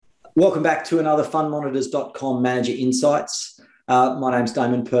Welcome back to another fundmonitors.com Manager Insights. My name's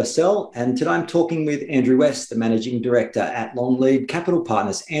Damon Purcell, and today I'm talking with Andrew West, the Managing Director at Longlead Capital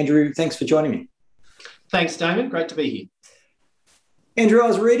Partners. Andrew, thanks for joining me. Thanks, Damon. Great to be here. Andrew, I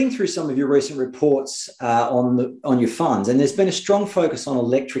was reading through some of your recent reports on your funds, and there's been a strong focus on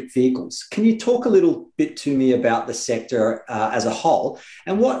electric vehicles. Can you talk a little bit to me about the sector as a whole,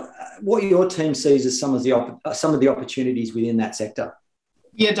 and what your team sees as some of the opportunities within that sector?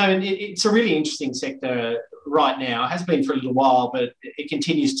 Yeah, Damon, it's a really interesting sector right now. It has been for a little while, but it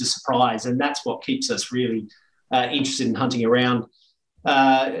continues to surprise, and that's what keeps us really interested in hunting around.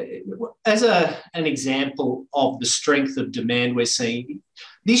 As an example of the strength of demand we're seeing,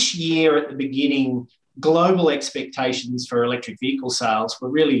 this year at the beginning, global expectations for electric vehicle sales were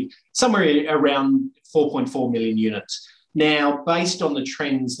really somewhere around 4.4 million units. Now, based on the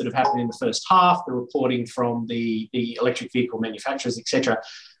trends that have happened in the first half, the reporting from the electric vehicle manufacturers, etc.,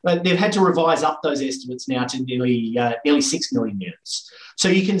 they've had to revise up those estimates now to nearly 6 million units. So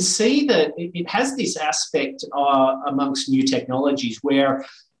you can see that it has this aspect amongst new technologies where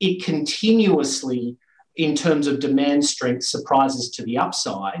it continuously, in terms of demand strength, surprises to the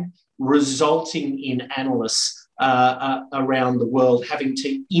upside, resulting in analysts around the world having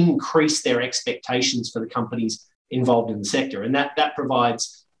to increase their expectations for the companies involved in the sector, and that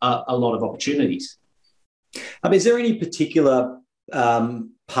provides a lot of opportunities. Is there any particular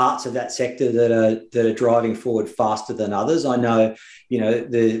parts of that sector that are driving forward faster than others? I know,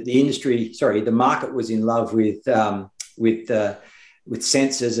 the market was in love with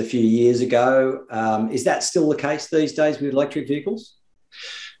sensors a few years ago. Is that still the case these days with electric vehicles?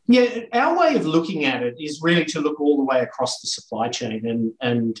 Yeah, our way of looking at it is really to look all the way across the supply chain,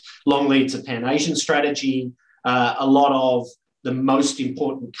 and Longlead's a Pan-Asian strategy. A lot of the most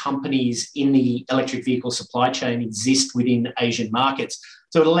important companies in the electric vehicle supply chain exist within Asian markets.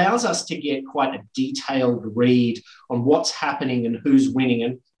 So it allows us to get quite a detailed read on what's happening and who's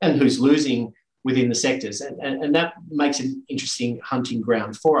winning and who's losing within the sectors. And that makes an interesting hunting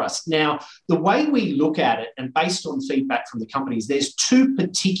ground for us. Now, the way we look at it, and based on feedback from the companies, there's two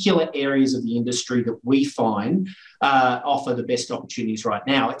particular areas of the industry that we find offer the best opportunities right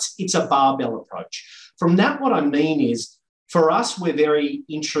now. It's a barbell approach. From that, what I mean is, for us, we're very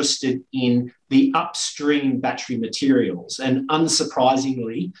interested in the upstream battery materials. And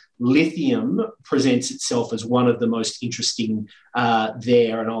unsurprisingly, lithium presents itself as one of the most interesting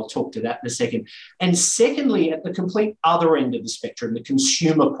there, and I'll talk to that in a second. And secondly, at the complete other end of the spectrum, the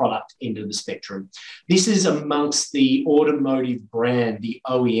consumer product end of the spectrum, this is amongst the automotive brand, the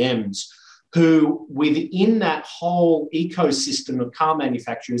OEMs, who within that whole ecosystem of car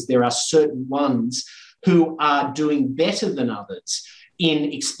manufacturers, there are certain ones who are doing better than others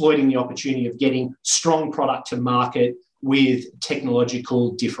in exploiting the opportunity of getting strong product to market with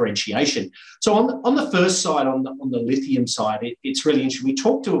technological differentiation. So on the first side, on the lithium side, it's really interesting. We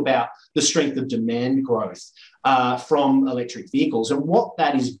talked about the strength of demand growth from electric vehicles, and what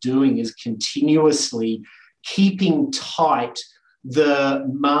that is doing is continuously keeping tight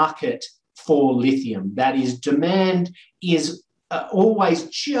the market for lithium. That is, demand is always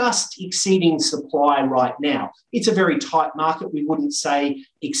just exceeding supply right now. It's a very tight market. We wouldn't say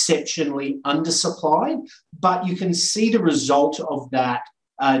exceptionally undersupplied, but you can see the result of that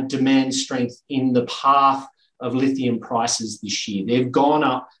demand strength in the path of lithium prices this year. They've gone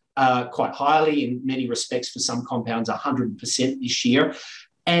up quite highly in many respects, for some compounds 100% this year.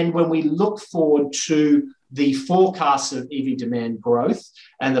 And when we look forward to the forecasts of EV demand growth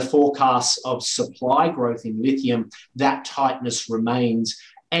and the forecasts of supply growth in lithium, that tightness remains.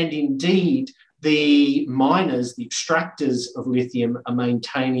 And indeed, the miners, the extractors of lithium, are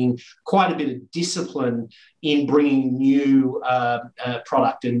maintaining quite a bit of discipline in bringing new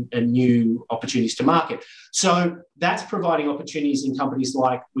product and new opportunities to market. So that's providing opportunities in companies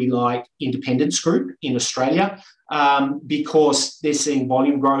like Independence Group in Australia, because they're seeing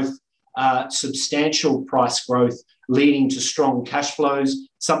volume growth, substantial price growth, leading to strong cash flows.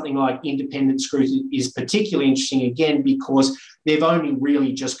 Something like Independence Group is particularly interesting, again, because they've only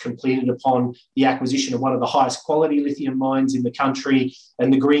really just completed upon the acquisition of one of the highest quality lithium mines in the country,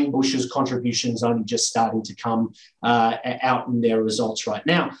 and the Greenbushes contribution is only just starting to come out in their results right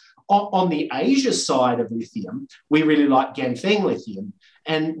now. On the Asia side of lithium, we really like Ganfeng Lithium,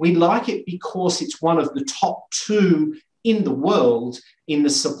 and we like it because it's one of the top two in the world in the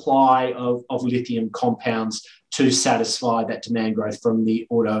supply of lithium compounds to satisfy that demand growth from the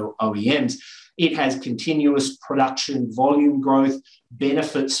auto OEMs. It has continuous production volume growth,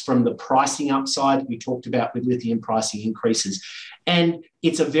 benefits from the pricing upside we talked about with lithium pricing increases. And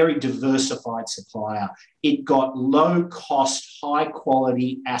it's a very diversified supplier. It got low-cost,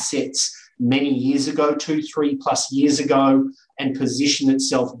 high-quality assets many years ago, 2-3+ years ago, and positioned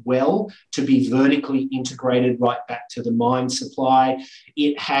itself well to be vertically integrated right back to the mine supply.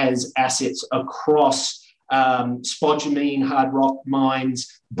 It has assets across spodumene, hard rock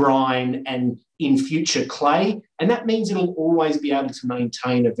mines, brine, and in future clay. And that means it'll always be able to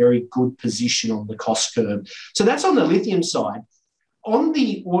maintain a very good position on the cost curve. So that's on the lithium side. On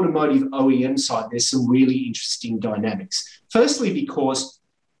the automotive OEM side, there's some really interesting dynamics. Firstly, because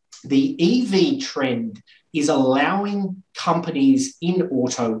the EV trend is allowing companies in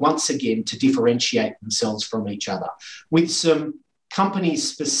auto once again to differentiate themselves from each other, with some companies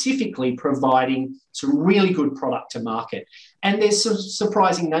specifically providing some really good product to market. And there's some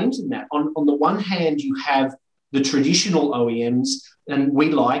surprising names in that. On the one hand, you have the traditional OEMs, and we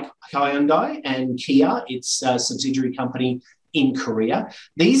like Hyundai and Kia, its a subsidiary company in Korea.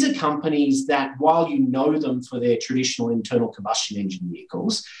 These are companies that, while you know them for their traditional internal combustion engine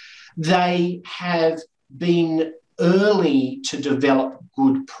vehicles, they have been early to develop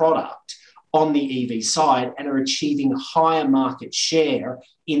good product on the EV side and are achieving higher market share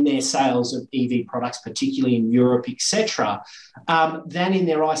in their sales of EV products, particularly in Europe, etc., than in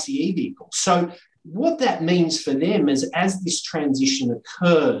their ICE vehicles. So what that means for them is, as this transition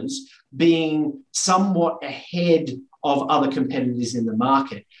occurs, being somewhat ahead of other competitors in the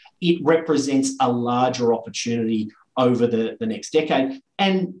market, it represents a larger opportunity over the next decade.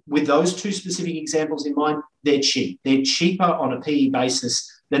 And with those two specific examples in mind, they're cheap. They're cheaper on a PE basis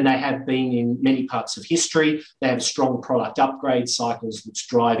than they have been in many parts of history. They have strong product upgrade cycles, which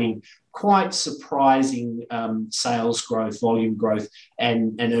driving quite surprising sales growth, volume growth,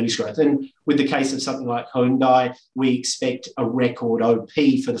 and earnings growth. And with the case of something like Hyundai, we expect a record OP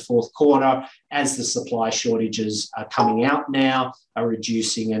for the fourth quarter as the supply shortages are coming out now, are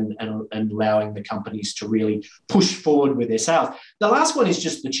reducing and allowing the companies to really push forward with their sales. The last one is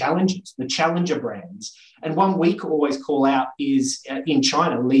just the challengers, the challenger brands. And one we always call out is in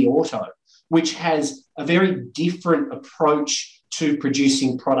China, Li Auto, which has a very different approach to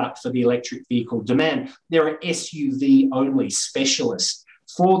producing product for the electric vehicle demand. They're an SUV-only specialist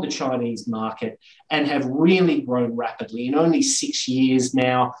for the Chinese market and have really grown rapidly. In only 6 years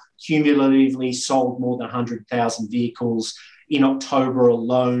now, cumulatively sold more than 100,000 vehicles. In October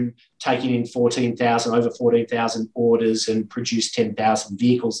alone, taking in over 14,000 orders and produced 10,000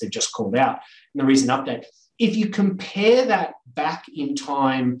 vehicles they've just called out in the recent update. If you compare that back in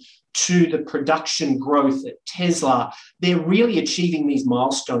time to the production growth at Tesla, they're really achieving these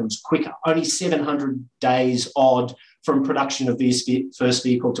milestones quicker, only 700 days odd from production of this first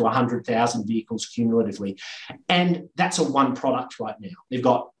vehicle to 100,000 vehicles cumulatively. And that's a one product right now. They've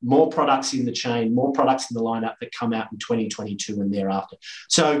got more products in the chain, more products in the lineup that come out in 2022 and thereafter.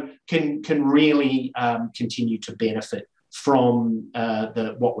 So can really continue to benefit from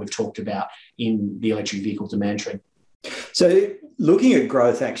what we've talked about in the electric vehicle demand trend. So looking at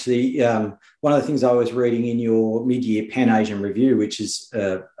growth, actually, one of the things I was reading in your mid-year Pan-Asian review, which is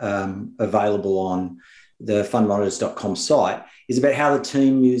available on the fundmonitors.com site, is about how the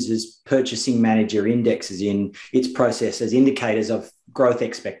team uses purchasing manager indexes in its process as indicators of growth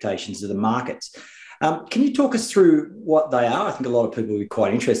expectations of the markets. Can you talk us through what they are? I think a lot of people will be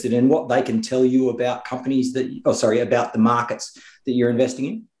quite interested in what they can tell you about about the markets that you're investing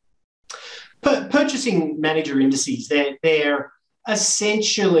in. Purchasing manager indices, they're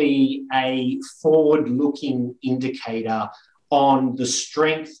essentially a forward-looking indicator on the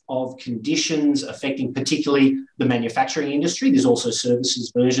strength of conditions affecting particularly the manufacturing industry. There's also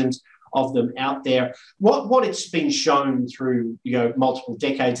services versions of them out there. What it's been shown through multiple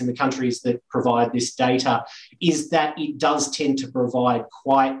decades in the countries that provide this data is that it does tend to provide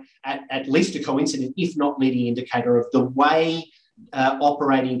quite at least a coincident, if not leading indicator of the way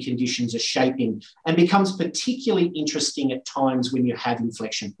operating conditions are shaping, and becomes particularly interesting at times when you have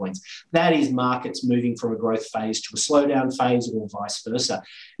inflection points. That is markets moving from a growth phase to a slowdown phase or vice versa.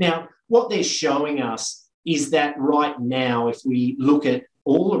 Now, what they're showing us is that right now, if we look at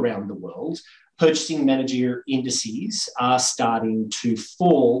all around the world, purchasing manager indices are starting to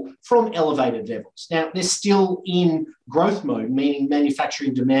fall from elevated levels. Now, they're still in growth mode, meaning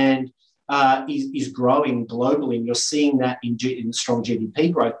manufacturing demand is growing globally, and you're seeing that in strong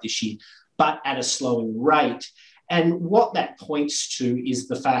GDP growth this year, but at a slowing rate. And what that points to is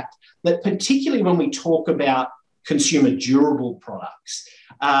the fact that particularly when we talk about consumer durable products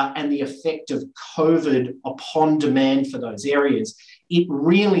and the effect of COVID upon demand for those areas, it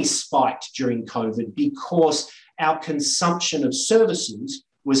really spiked during COVID because our consumption of services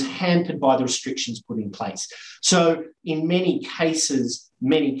was hampered by the restrictions put in place. So in many cases,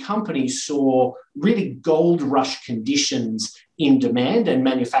 many companies saw really gold rush conditions in demand and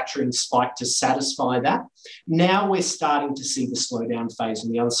manufacturing spiked to satisfy that. Now we're starting to see the slowdown phase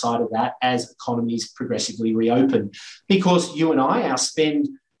on the other side of that as economies progressively reopen. Because you and I, our spend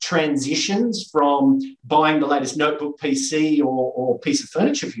transitions from buying the latest notebook, PC or piece of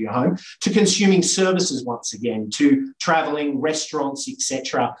furniture for your home to consuming services once again, to travelling, restaurants,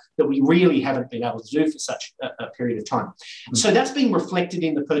 etc., that we really haven't been able to do for such a period of time. So that's being reflected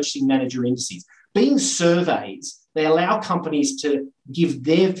in the Purchasing Manager indices. Being surveys, they allow companies to give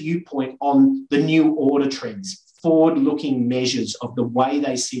their viewpoint on the new order trends, forward-looking measures of the way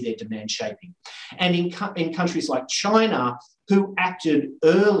they see their demand shaping. And in countries like China, who acted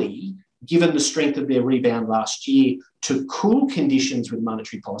early, given the strength of their rebound last year, to cool conditions with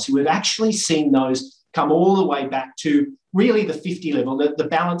monetary policy, we've actually seen those come all the way back to really the 50 level, the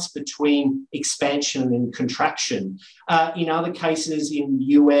balance between expansion and contraction. In other cases, in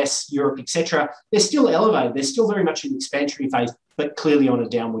US, Europe, etc., they're still elevated. They're still very much in the expansionary phase, but clearly on a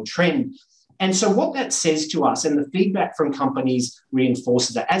downward trend. And so what that says to us, and the feedback from companies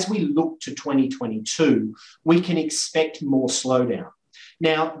reinforces that, as we look to 2022, we can expect more slowdown.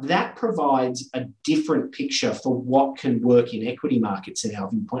 Now, that provides a different picture for what can work in equity markets in our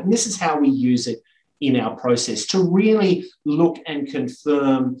viewpoint. And this is how we use it in our process to really look and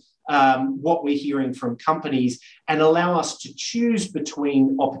confirm what we're hearing from companies and allow us to choose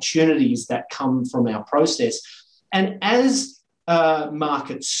between opportunities that come from our process. And as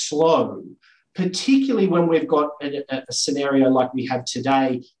markets slow, particularly when we've got a scenario like we have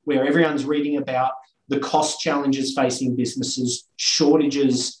today, where everyone's reading about the cost challenges facing businesses,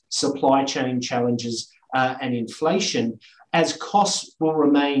 shortages, supply chain challenges, and inflation, as costs will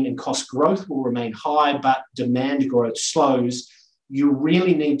remain and cost growth will remain high, but demand growth slows, you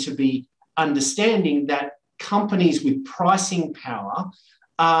really need to be understanding that companies with pricing power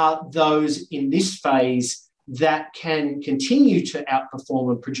are those in this phase that can continue to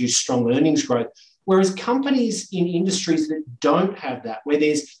outperform and produce strong earnings growth. Whereas companies in industries that don't have that, where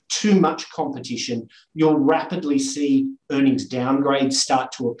there's too much competition, you'll rapidly see earnings downgrades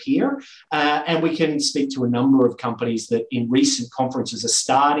start to appear. And we can speak to a number of companies that in recent conferences are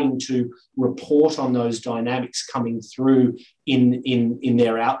starting to report on those dynamics coming through in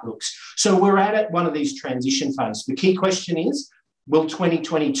their outlooks. So we're at one of these transition phases. The key question is, will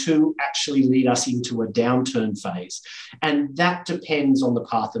 2022 actually lead us into a downturn phase? And that depends on the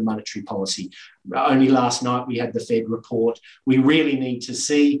path of monetary policy. Only last night we had the Fed report. We really need to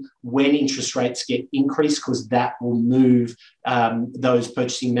see when interest rates get increased, because that will move those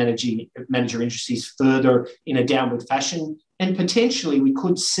purchasing manager indices further in a downward fashion. And potentially we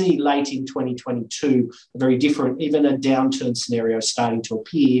could see late in 2022 a very different, even a downturn scenario starting to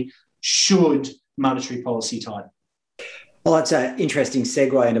appear should monetary policy tighten. Well, that's an interesting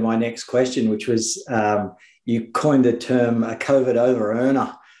segue into my next question, which was you coined the term a COVID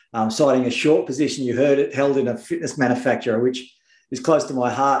over-earner, citing a short position you held in a fitness manufacturer, which is close to my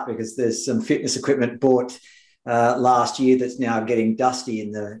heart because there's some fitness equipment bought last year that's now getting dusty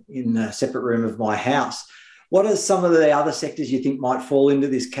in the separate room of my house. What are some of the other sectors you think might fall into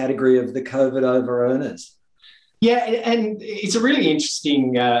this category of the COVID over-earners? Yeah, and it's a really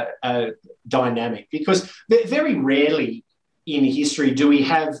interesting dynamic, because very rarely in history do we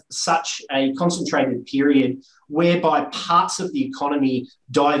have such a concentrated period whereby parts of the economy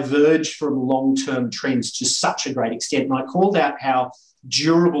diverge from long-term trends to such a great extent. And I called out how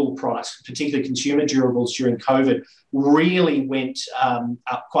durable products, particularly consumer durables during COVID, really went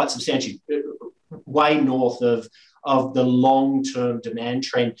up quite substantially, way north of the long-term demand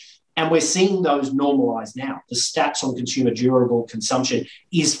trend. And we're seeing those normalise now. The stats on consumer durable consumption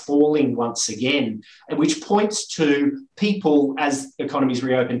is falling once again, which points to people, as economies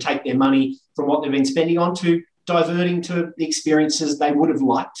reopen, take their money from what they've been spending on to diverting to the experiences they would have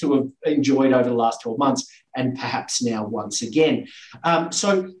liked to have enjoyed over the last 12 months, and perhaps now once again.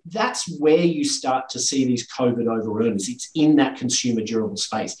 So that's where you start to see these COVID over-earners. It's in that consumer durable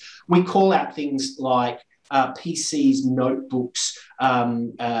space. We call out things like PCs, notebooks,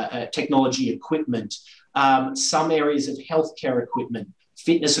 technology equipment, some areas of healthcare equipment,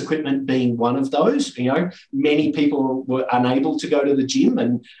 fitness equipment being one of those. You know, many people were unable to go to the gym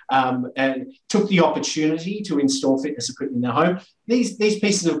and took the opportunity to install fitness equipment in their home. these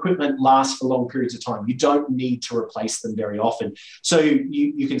pieces of equipment last for long periods of time. You don't need to replace them very often. So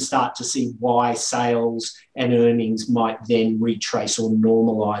you can start to see why sales and earnings might then retrace or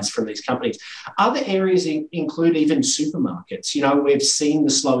normalize from these companies. Other areas include even supermarkets. We've seen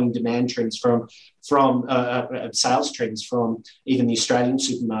the slowing demand trends from sales trends from even the Australian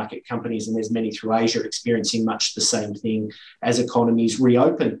supermarket companies, and there's many through Asia experiencing much the same thing as economies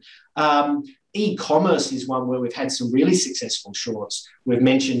reopen. E-commerce is one where we've had some really successful shorts. We've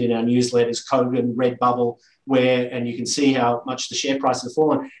mentioned in our newsletters Kogan, Redbubble, and you can see how much the share prices have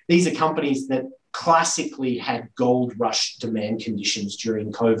fallen. These are companies that classically had gold rush demand conditions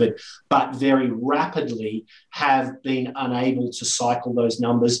during COVID, but very rapidly have been unable to cycle those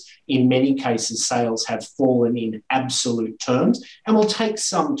numbers. In many cases, sales have fallen in absolute terms and will take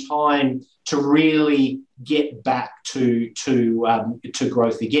some time to really get back to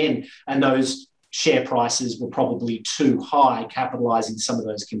growth again. And those share prices were probably too high, capitalising some of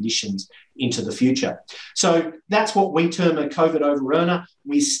those conditions into the future. So that's what we term a COVID overearner.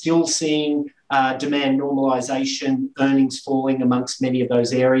 We're still seeing demand normalisation, earnings falling amongst many of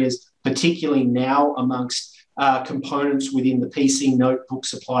those areas, particularly now amongst components within the PC notebook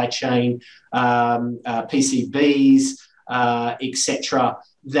supply chain, PCBs, etc.,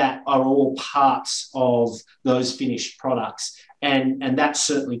 that are all parts of those finished products. And that's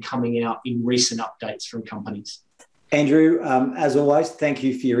certainly coming out in recent updates from companies. Andrew, as always, thank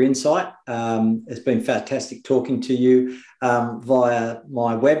you for your insight. It's been fantastic talking to you via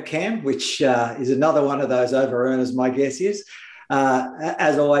my webcam, which is another one of those over-earners, my guess is.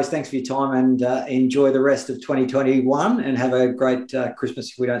 As always, thanks for your time, and enjoy the rest of 2021 and have a great Christmas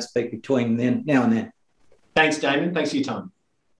if we don't speak between now and then. Thanks, Damon. Thanks for your time.